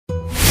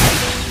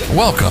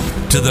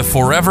Welcome to the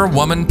Forever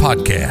Woman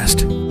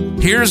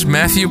Podcast. Here's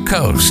Matthew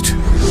Coast.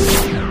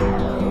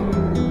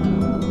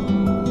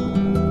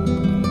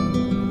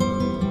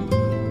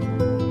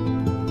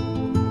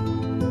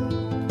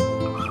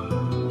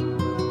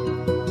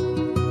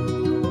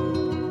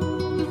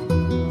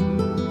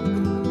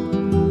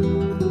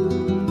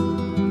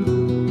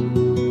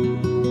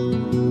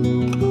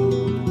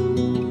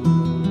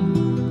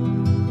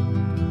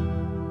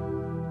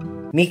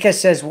 Mika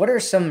says, what are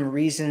some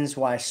reasons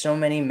why so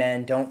many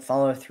men don't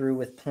follow through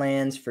with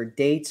plans for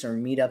dates or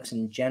meetups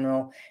in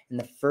general in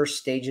the first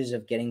stages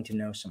of getting to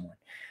know someone?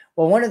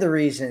 Well, one of the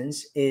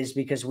reasons is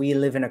because we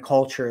live in a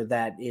culture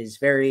that is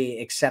very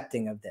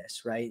accepting of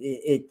this, right?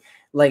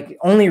 Like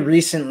only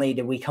recently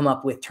did we come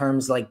up with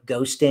terms like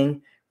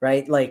ghosting,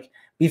 right? Like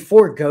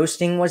before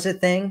ghosting was a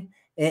thing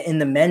in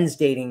the men's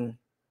dating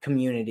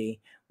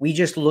community, we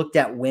just looked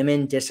at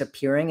women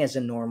disappearing as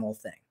a normal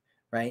thing,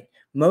 right?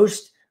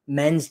 Most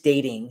men's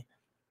dating,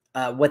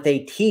 what they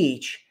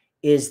teach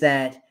is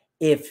that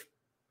if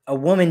a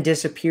woman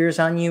disappears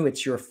on you,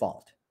 it's your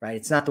fault, right?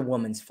 It's not the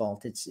woman's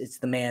fault. It's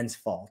the man's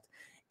fault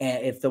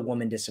if the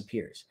woman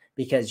disappears,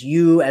 because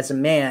you as a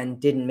man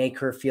didn't make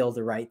her feel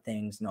the right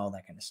things and all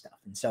that kind of stuff.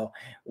 And so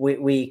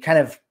we kind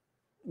of,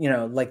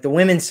 like the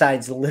women's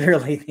side's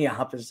literally the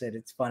opposite.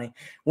 It's funny.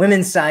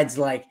 Women's side's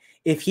like,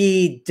 if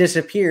he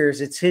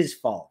disappears, it's his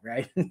fault,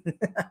 right?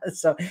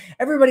 So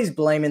everybody's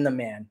blaming the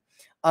man.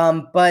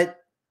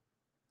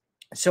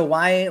 So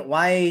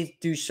why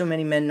do so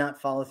many men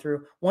not follow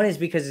through? One is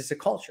because it's a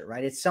culture,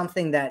 right? It's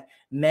something that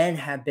men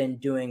have been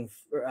doing.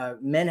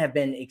 Men have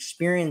been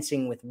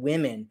experiencing with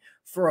women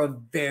for a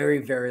very,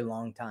 very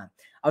long time.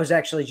 I was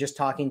actually just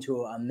talking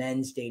to a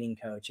men's dating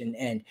coach,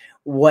 and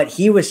what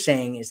he was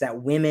saying is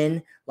that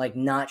women like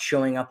not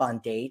showing up on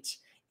dates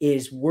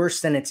is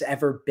worse than it's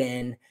ever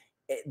been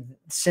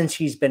since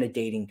he's been a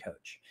dating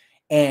coach.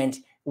 And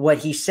what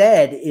he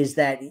said is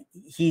that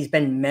he's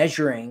been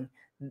measuring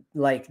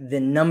like the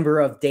number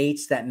of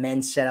dates that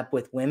men set up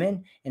with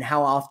women and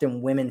how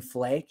often women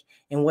flake.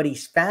 And what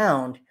he's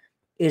found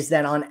is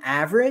that on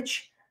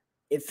average,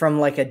 from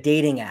like a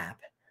dating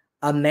app,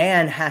 a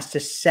man has to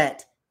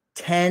set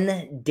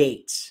 10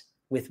 dates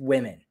with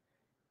women,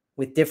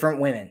 with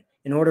different women,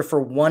 in order for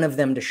one of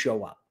them to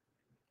show up,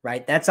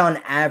 right? That's on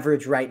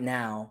average right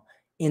now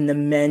in the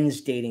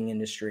men's dating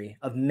industry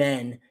of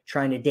men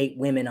trying to date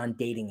women on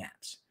dating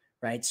apps,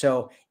 right?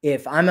 So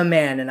if I'm a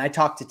man and I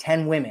talk to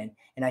 10 women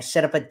and I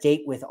set up a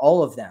date with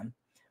all of them,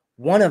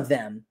 one of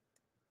them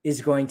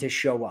is going to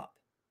show up.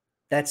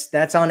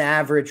 That's on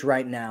average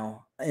right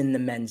now in the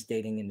men's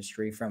dating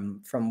industry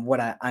from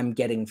what I'm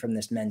getting from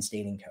this men's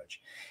dating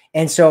coach.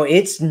 And so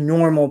it's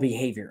normal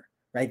behavior,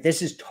 right?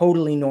 This is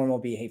totally normal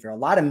behavior. A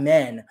lot of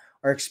men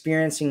are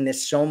experiencing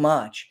this so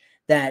much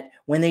that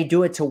when they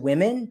do it to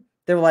women,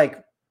 they're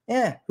like,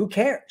 who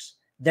cares?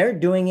 They're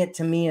doing it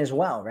to me as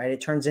well, right? It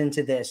turns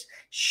into this,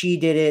 she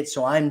did it,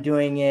 so I'm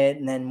doing it.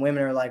 And then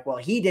women are like, well,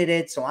 he did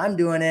it, so I'm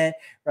doing it,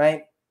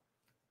 right?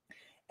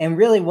 And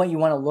really what you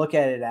want to look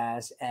at it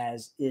as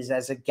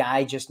a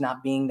guy just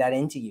not being that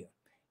into you.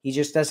 He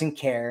just doesn't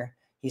care.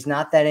 He's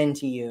not that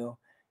into you,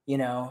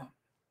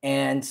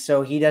 and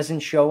so he doesn't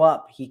show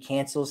up. He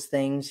cancels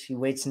things. He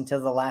waits until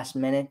the last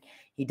minute.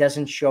 He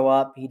doesn't show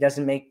up. He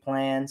doesn't make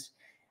plans,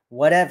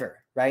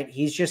 whatever, right?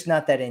 He's just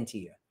not that into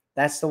you.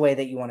 That's the way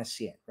that you want to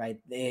see it, right?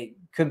 It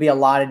could be a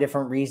lot of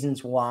different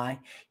reasons why,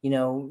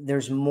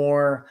 there's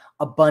more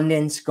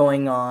abundance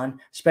going on,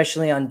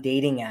 especially on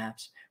dating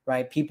apps,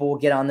 right? People will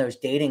get on those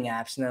dating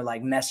apps and they're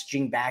like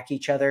messaging back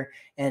each other.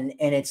 And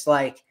it's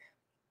like,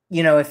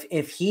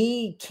 if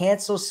he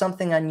cancels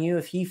something on you,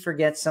 if he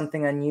forgets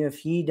something on you, if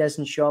he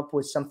doesn't show up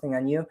with something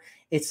on you,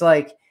 it's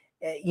like,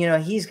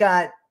 he's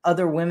got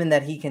other women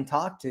that he can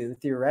talk to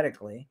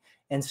theoretically.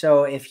 And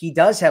so if he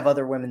does have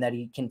other women that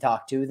he can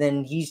talk to,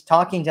 then he's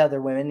talking to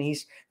other women.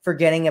 He's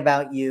forgetting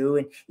about you.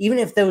 And even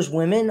if those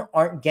women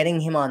aren't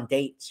getting him on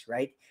dates,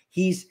 right?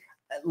 He's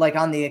like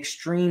on the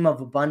extreme of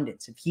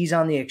abundance. If he's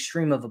on the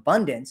extreme of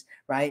abundance,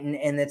 right?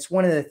 And that's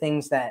one of the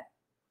things that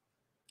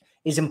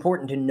is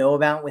important to know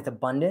about with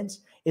abundance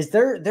is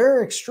there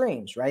are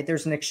extremes, right?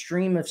 There's an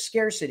extreme of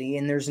scarcity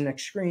and there's an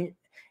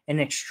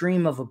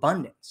extreme of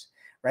abundance,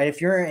 right?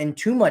 If you're in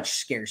too much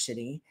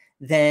scarcity,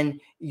 then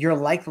you're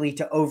likely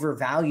to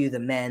overvalue the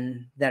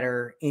men that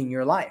are in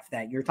your life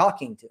that you're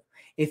talking to.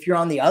 If you're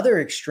on the other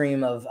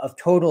extreme of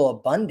total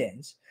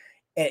abundance,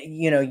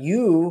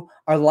 you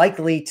are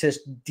likely to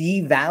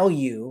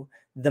devalue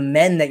the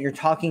men that you're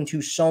talking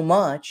to so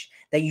much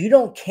that you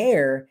don't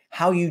care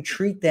how you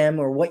treat them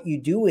or what you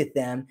do with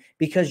them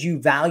because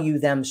you value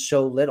them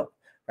so little,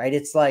 right?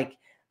 It's like,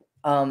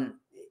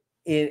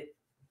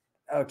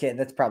 okay,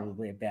 that's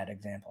probably a bad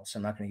example, so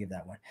I'm not going to give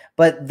that one.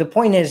 But the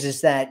point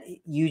is that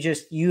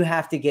you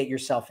have to get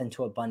yourself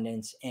into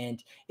abundance, and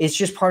it's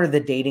just part of the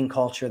dating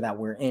culture that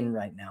we're in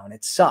right now, and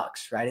it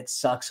sucks, right? It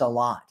sucks a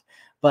lot.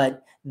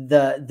 But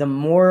the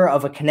more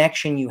of a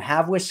connection you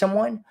have with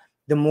someone,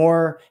 the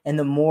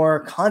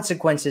more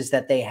consequences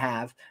that they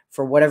have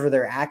for whatever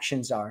their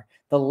actions are,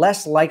 the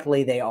less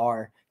likely they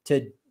are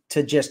to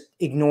to just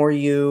ignore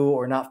you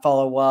or not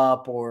follow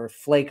up or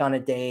flake on a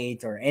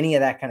date or any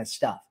of that kind of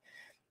stuff,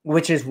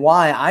 which is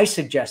why I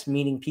suggest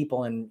meeting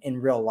people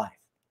in real life.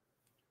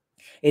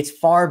 It's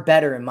far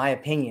better, in my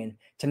opinion,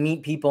 to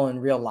meet people in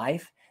real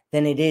life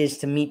than it is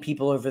to meet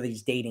people over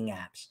these dating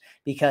apps,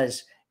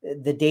 because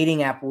the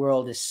dating app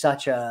world is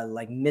such a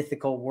like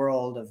mythical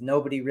world of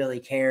nobody really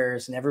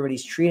cares and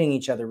everybody's treating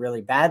each other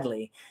really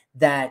badly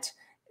that,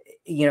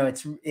 you know,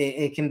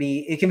 it can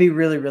be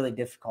really, really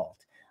difficult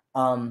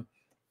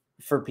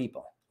for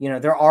people. You know,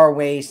 there are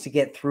ways to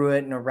get through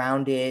it and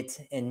around it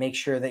and make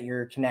sure that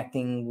you're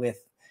connecting with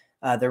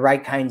the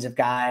right kinds of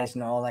guys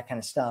and all that kind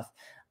of stuff,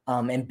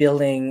 and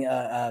building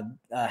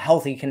a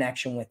healthy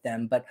connection with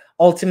them. But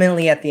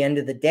ultimately, at the end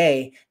of the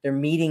day, they're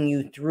meeting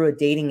you through a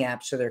dating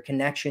app, so their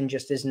connection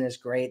just isn't as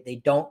great. They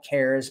don't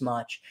care as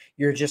much.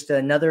 You're just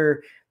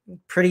another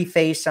pretty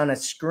face on a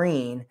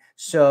screen.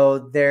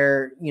 So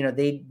they're, you know,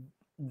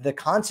 the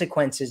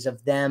consequences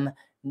of them,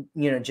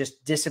 you know,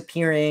 just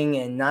disappearing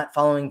and not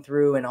following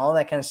through and all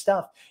that kind of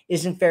stuff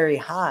isn't very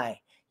high,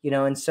 you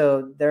know, and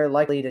so they're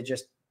likely to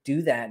just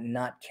do that and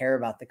not care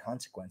about the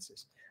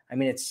consequences. I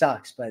mean, it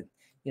sucks, but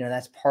you know,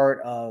 it's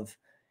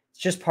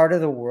just part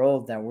of the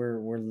world that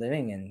we're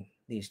living in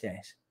these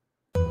days.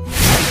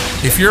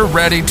 If you're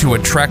ready to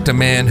attract a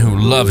man who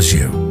loves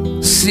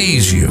you,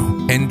 sees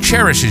you, and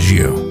cherishes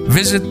you,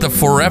 visit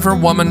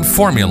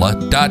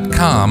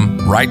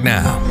theforeverwomanformula.com right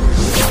now.